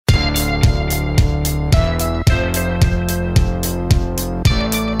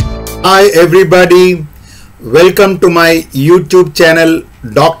Hi everybody, welcome to my YouTube channel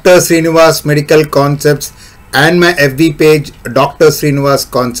Dr. Sreenivas Medical Concepts and my FB page Dr. Sreenivas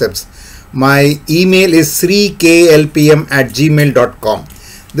Concepts. My email is sreeklpm@gmail.com.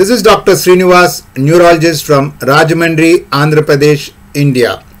 This is Dr. Sreenivas, neurologist from Rajahmundry, Andhra Pradesh,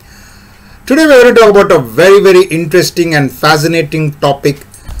 India. Today we are going to talk about a very interesting and fascinating topic,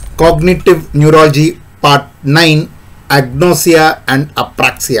 cognitive neurology part 9, Agnosia and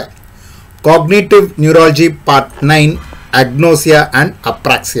Apraxia. Cognitive neurology part 9, Agnosia and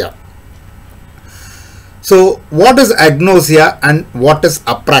Apraxia. So what is agnosia and what is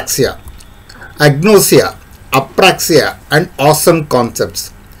apraxia? Agnosia, apraxia and awesome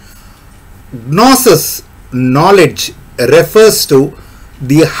concepts. Gnosis, knowledge, refers to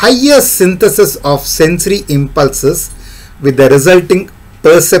the higher synthesis of sensory impulses with the resulting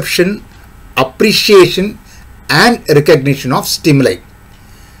perception, appreciation and recognition of stimuli.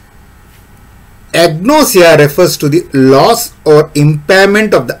 Agnosia refers to the loss or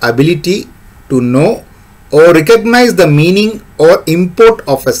impairment of the ability to know or recognize the meaning or import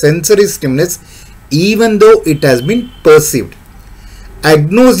of a sensory stimulus even though it has been perceived.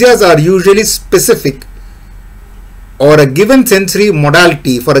 Agnosias are usually specific or a given sensory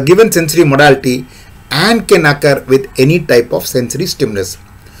modality and can occur with any type of sensory stimulus.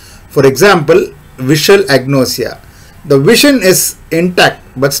 For example, visual agnosia. The vision is intact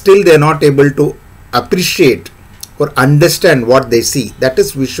but still they are not able to appreciate or understand what they see. That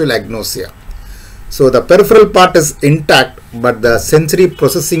is visual agnosia. So the peripheral part is intact but the sensory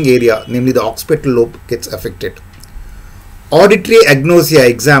processing area, namely the occipital lobe, gets affected. Auditory agnosia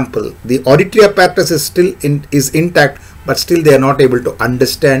example. The auditory apparatus is intact but still they are not able to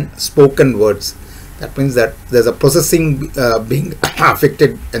understand spoken words. That means that there is a processing being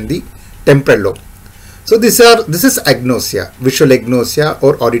affected in the temporal lobe. So this is agnosia, visual agnosia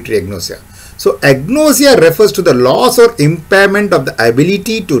or auditory agnosia. So agnosia refers to the loss or impairment of the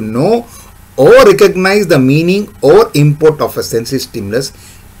ability to know or recognize the meaning or import of a sensory stimulus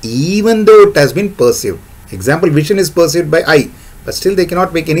even though it has been perceived. Example, vision is perceived by eye but still they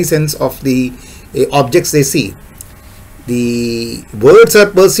cannot make any sense of the objects they see. The words are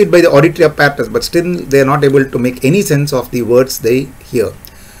perceived by the auditory apparatus but still they are not able to make any sense of the words they hear.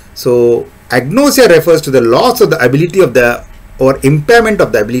 So agnosia refers to the loss of the ability of or impairment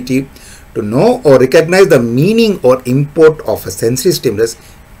of the ability to know or recognize the meaning or import of a sensory stimulus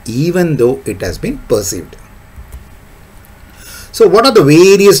even though it has been perceived. So what are the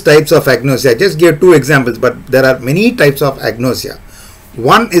various types of agnosia? I just gave two examples but there are many types of agnosia.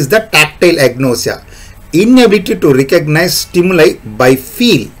 One is the tactile agnosia, inability to recognize stimuli by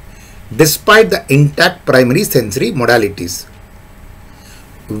feel despite the intact primary sensory modalities.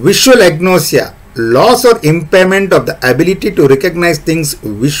 Visual agnosia, loss or impairment of the ability to recognize things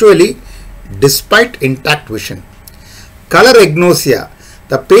visually despite intact vision. Color agnosia,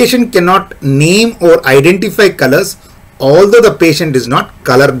 the patient cannot name or identify colors although the patient is not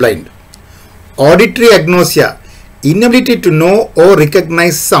colorblind. Auditory agnosia, inability to know or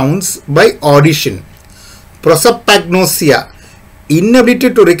recognize sounds by audition. Prosopagnosia, inability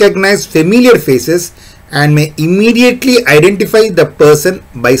to recognize familiar faces and may immediately identify the person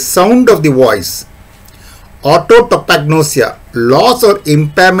by sound of the voice. Autotopagnosia, loss or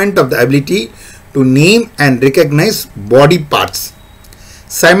impairment of the ability to name and recognize body parts.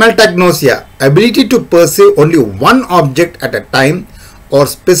 Simultagnosia, ability to perceive only one object at a time or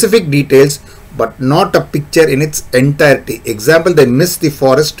specific details but not a picture in its entirety. Example, they miss the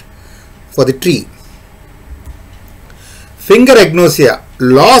forest for the tree. Finger agnosia,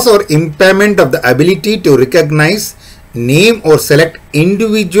 loss or impairment of the ability to recognize, name or select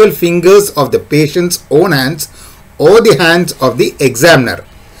individual fingers of the patient's own hands or the hands of the examiner.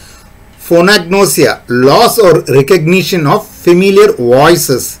 Phonagnosia, loss or recognition of familiar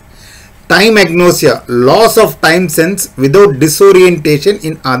voices. Time agnosia, loss of time sense without disorientation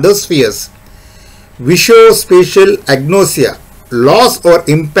in other spheres. Visuospatial agnosia, loss or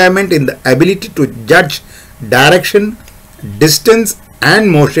impairment in the ability to judge direction, distance and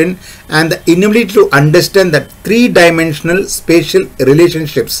motion and the inability to understand the three-dimensional spatial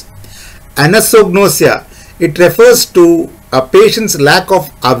relationships. Anosognosia, it refers to a patient's lack of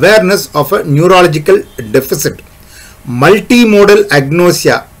awareness of a neurological deficit. Multimodal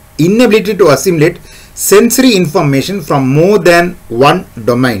agnosia, inability to assimilate sensory information from more than one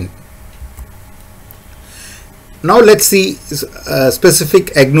domain. Now let's see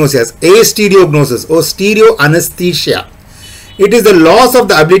specific agnosias. ASTEREOGNOSIS or stereo anesthesia. It is the loss of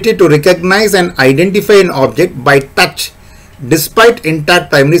the ability to recognize and identify an object by touch despite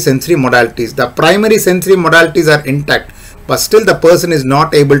intact primary sensory modalities. The primary sensory modalities are intact but still the person is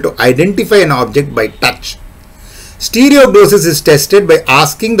not able to identify an object by touch. Stereognosis is tested by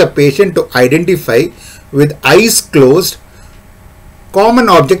asking the patient to identify with eyes closed common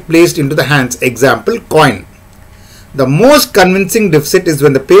object placed into the hands, example coin. The most convincing deficit is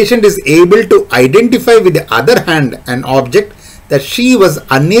when the patient is able to identify with the other hand an object that she was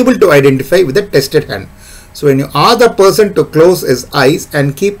unable to identify with the tested hand. So when you ask the person to close his eyes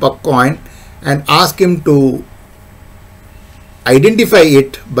and keep a coin and ask him to identify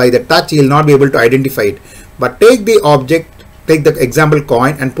it by the touch, he will not be able to identify it. But take the object, take the example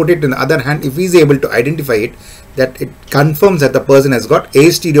coin and put it in the other hand. If he is able to identify it, that it confirms that the person has got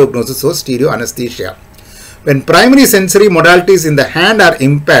ASTEREOGNOSIS or stereo anesthesia. When primary sensory modalities in the hand are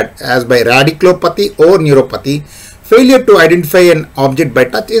impaired, as by radiculopathy or neuropathy, failure to identify an object by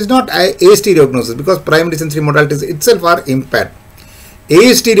touch is not ASTEREOGNOSIS because primary sensory modalities itself are impaired.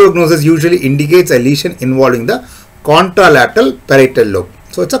 ASTEREOGNOSIS usually indicates a lesion involving the contralateral parietal lobe.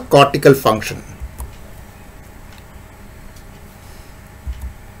 So it's a cortical function.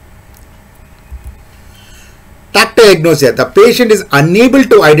 Tactile agnosia. The patient is unable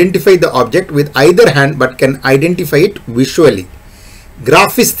to identify the object with either hand but can identify it visually.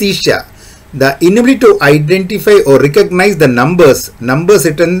 Graphesthesia. The inability to identify or recognize the numbers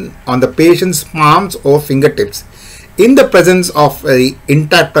written on the patient's palms or fingertips. In the presence of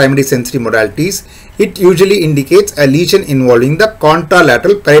intact primary sensory modalities, it usually indicates a lesion involving the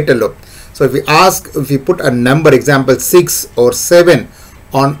contralateral parietal lobe. So if we put a number, example 6 or 7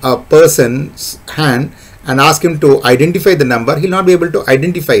 on a person's hand and ask him to identify the number, he will not be able to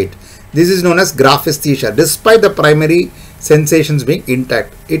identify it. This is known as graphesthesia. Despite the primary sensations being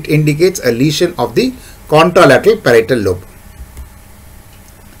intact, it indicates a lesion of the contralateral parietal lobe.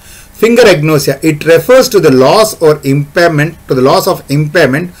 Finger agnosia. It refers to the loss of impairment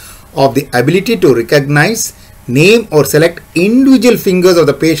of the ability to recognize, name or select individual fingers of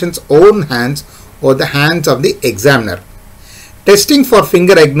the patient's own hands or the hands of the examiner. Testing for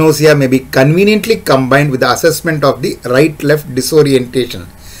finger agnosia may be conveniently combined with the assessment of the right-left disorientation.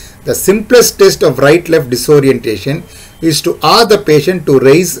 The simplest test of right-left disorientation is to ask the patient to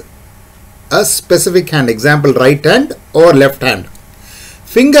raise a specific hand, example right hand or left hand.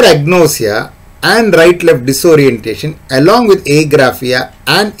 Finger agnosia and right-left disorientation along with agraphia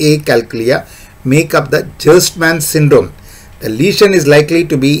and acalculia make up the Gerstmann syndrome. The lesion is likely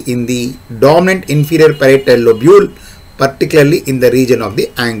to be in the dominant inferior parietal lobule, particularly in the region of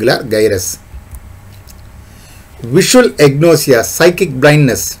the angular gyrus. Visual agnosia, psychic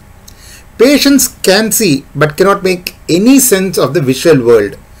blindness. Patients can see but cannot make any sense of the visual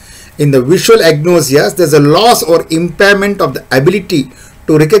world. In the visual agnosias, there is a loss or impairment of the ability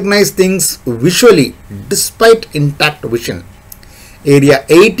to recognize things visually despite intact vision. Area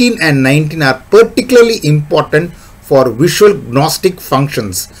 18 and 19 are particularly important for visual gnostic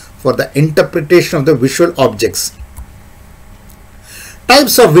functions for the interpretation of the visual objects.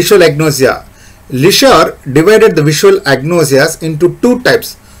 Types of visual agnosia. Lisher divided the visual agnosias into two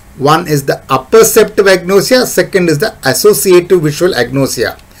types. One is the apperceptive agnosia, second is the associative visual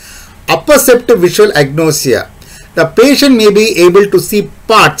agnosia. Apperceptive visual agnosia. The patient may be able to see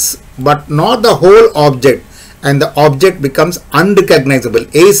parts but not the whole object, and the object becomes unrecognizable,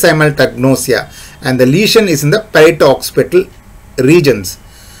 asimultagnosia, and the lesion is in the parieto-occipital regions.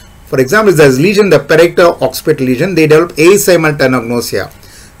 For example, if there is lesion in the parieto-occipital region, they develop asimultagnosia.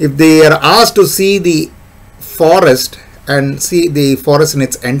 If they are asked to see the forest and see the forest in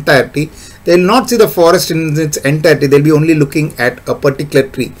its entirety, they will not see the forest in its entirety. They will be only looking at a particular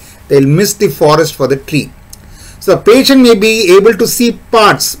tree. They will miss the forest for the tree. So the patient may be able to see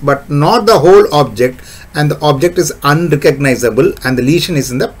parts but not the whole object, and the object is unrecognizable and the lesion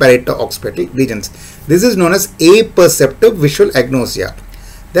is in the parieto-occipital regions. This is known as apperceptive visual agnosia.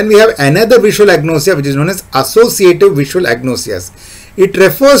 Then we have another visual agnosia which is known as associative visual agnosias. It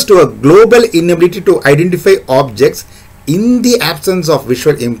refers to a global inability to identify objects in the absence of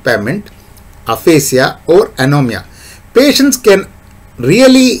visual impairment, aphasia or anomia. Patients can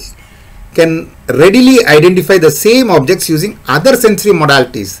readily identify the same objects using other sensory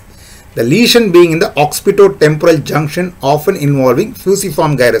modalities, the lesion being in the occipitotemporal junction often involving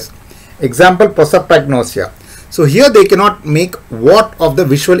fusiform gyrus. Example, prosopagnosia. So here they cannot make what of the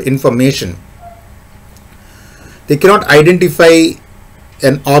visual information. They cannot identify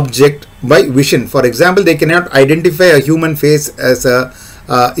an object by vision. For example, they cannot identify a human face as a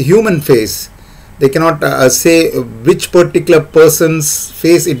human face. They cannot say which particular person's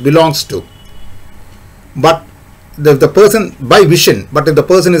face it belongs to. But the person by vision, but if the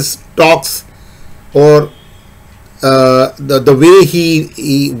person talks or the way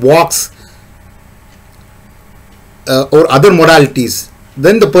he walks, or other modalities,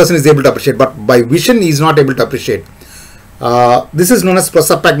 then the person is able to appreciate, but by vision he is not able to appreciate. This is known as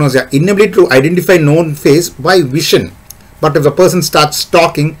prosopagnosia, inability to identify known face by vision. But if the person starts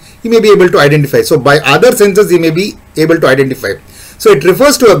talking, he may be able to identify. So by other senses he may be able to identify. So it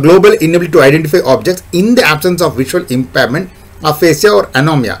refers to a global inability to identify objects in the absence of visual impairment, aphasia or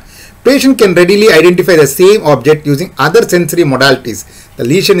anomia. Patient can readily identify the same object using other sensory modalities. The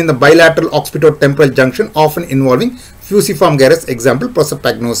lesion in the bilateral occipitotemporal junction often involving fusiform gyrus, example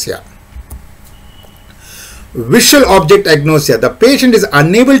prosopagnosia. Visual object agnosia. The patient is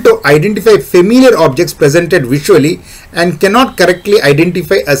unable to identify familiar objects presented visually and cannot correctly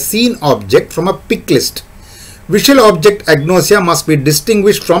identify a seen object from a pick list. Visual object agnosia must be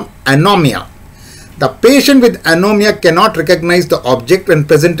distinguished from anomia. The patient with anomia cannot recognize the object when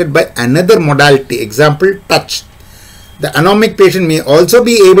presented by another modality, example touch. The anomic patient may also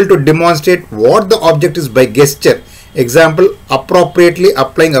be able to demonstrate what the object is by gesture, example appropriately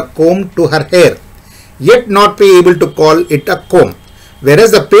applying a comb to her hair, yet not be able to call it a comb,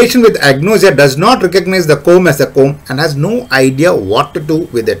 whereas the patient with agnosia does not recognize the comb as a comb and has no idea what to do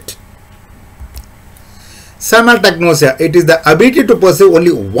with it. Simultagnosia. It is the ability to perceive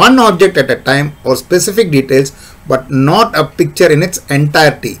only one object at a time or specific details but not a picture in its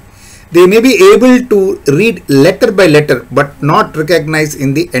entirety. They may be able to read letter by letter but not recognize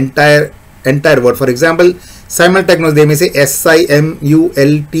in the entire word. For example, simultagnosia, they may say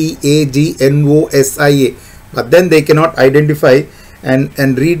SIMULTAGNOSIA, but then they cannot identify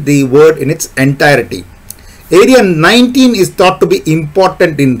and read the word in its entirety. Area 19 is thought to be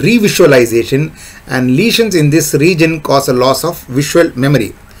important in revisualization, and lesions in this region cause a loss of visual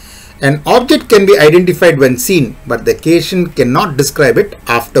memory. An object can be identified when seen, but the patient cannot describe it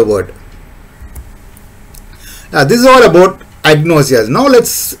afterward. Now, this is all about agnosias. Now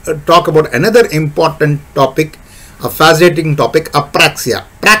let's talk about another important topic, a fascinating topic, apraxia.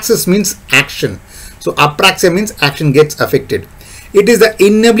 Praxis means action. So apraxia means action gets affected. It is the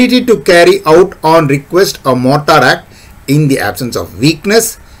inability to carry out on request a motor act in the absence of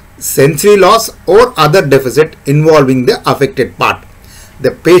weakness, sensory loss or other deficit involving the affected part.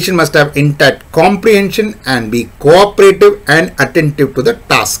 The patient must have intact comprehension and be cooperative and attentive to the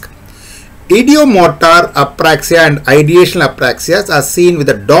task. Idiomotor apraxia and ideational apraxias are seen with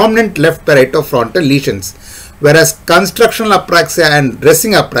the dominant left parieto-frontal lesions, whereas constructional apraxia and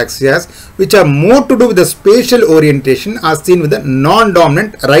dressing apraxias, which are more to do with the spatial orientation, are seen with the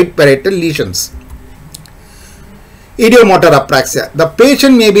non-dominant right parietal lesions. Idiomotor apraxia. The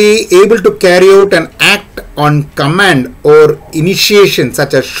patient may be able to carry out an act on command or initiation,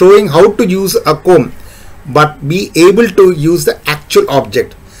 such as showing how to use a comb, but be able to use the actual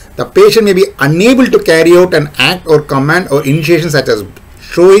object. The patient may be unable to carry out an act or command or initiation such as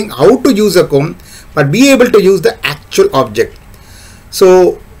showing how to use a comb, but be able to use the actual object.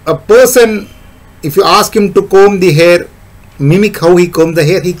 So a person, if you ask him to comb the hair, mimic how he combs the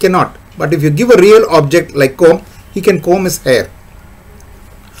hair, he cannot. But if you give a real object like comb, he can comb his hair.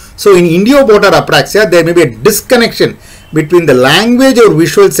 So in idiomotor apraxia, there may be a disconnection between the language or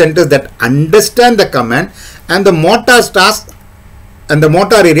visual centers that understand the command and the motor task and the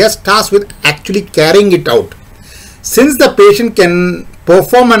motor areas tasked with actually carrying it out. Since the patient can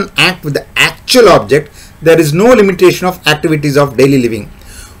perform an act with the actual object, there is no limitation of activities of daily living.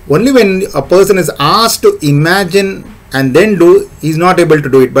 Only when a person is asked to imagine and then do, he is not able to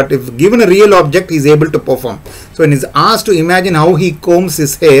do it. But if given a real object, he is able to perform. So when he is asked to imagine how he combs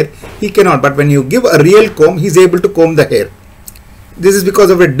his hair, he cannot. But when you give a real comb, he is able to comb the hair. This is because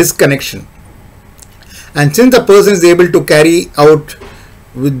of a disconnection. And since the person is able to carry out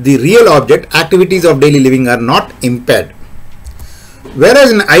with the real object, activities of daily living are not impaired.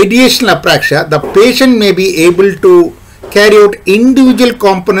 Whereas in ideational apraxia, the patient may be able to carry out individual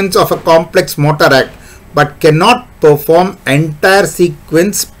components of a complex motor act, but cannot perform entire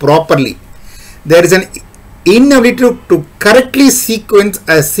sequence properly. There is an inability to correctly sequence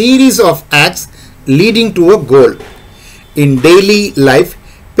a series of acts leading to a goal. In daily life,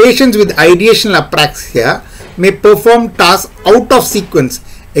 patients with ideational apraxia may perform tasks out of sequence.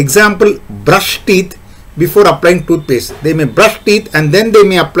 Example, brush teeth before applying toothpaste. They may brush teeth and then they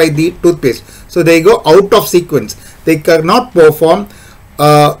may apply the toothpaste. So they go out of sequence. They cannot perform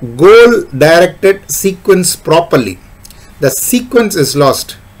a goal directed sequence properly. The sequence is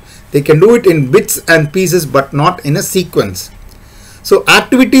lost. They can do it in bits and pieces but not in a sequence. So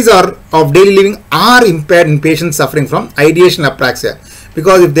activities of daily living are impaired in patients suffering from ideational apraxia,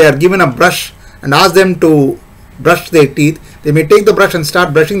 because if they are given a brush and ask them to brush their teeth, they may take the brush and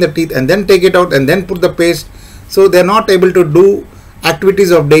start brushing the teeth and then take it out and then put the paste. So they are not able to do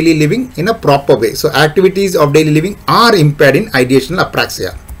activities of daily living in a proper way. So activities of daily living are impaired in ideational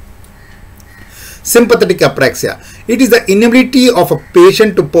apraxia. Sympathetic apraxia. It is the inability of a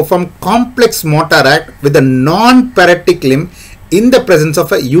patient to perform complex motor act with a non-paretic limb in the presence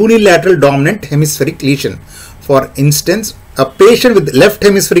of a unilateral dominant hemispheric lesion. For instance, a patient with left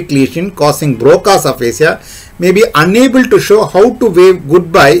hemispheric lesion causing Broca's aphasia may be unable to show how to wave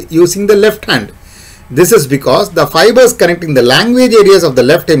goodbye using the left hand. This is because the fibers connecting the language areas of the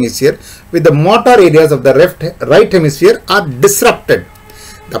left hemisphere with the motor areas of the right hemisphere are disrupted.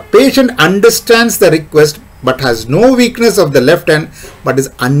 The patient understands the request but has no weakness of the left hand but is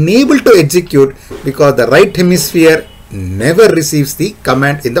unable to execute because the right hemisphere never receives the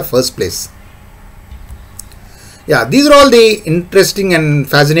command in the first place. Yeah, these are all the interesting and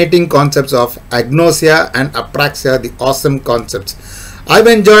fascinating concepts of agnosia and apraxia, the awesome concepts. I've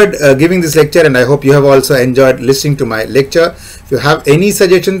enjoyed giving this lecture, and I hope you have also enjoyed listening to my lecture. If you have any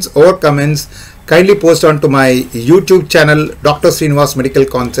suggestions or comments, kindly post on to my YouTube channel, Dr.Sreenivas Medical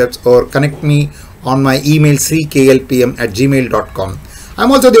Concepts, or connect me on my email cklpm@gmail.com.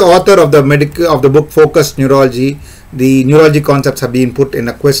 I'm also the author of the book Focused Neurology. The neurology concepts have been put in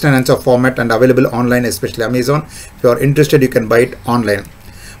a question and answer format and available online, especially Amazon. If you are interested, you can buy it online.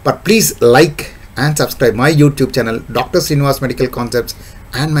 But please like and subscribe my YouTube channel, Dr. Sreenivas Medical Concepts,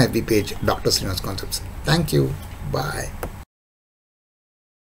 and my FB page, Dr. Sreenivas Concepts. Thank you. Bye.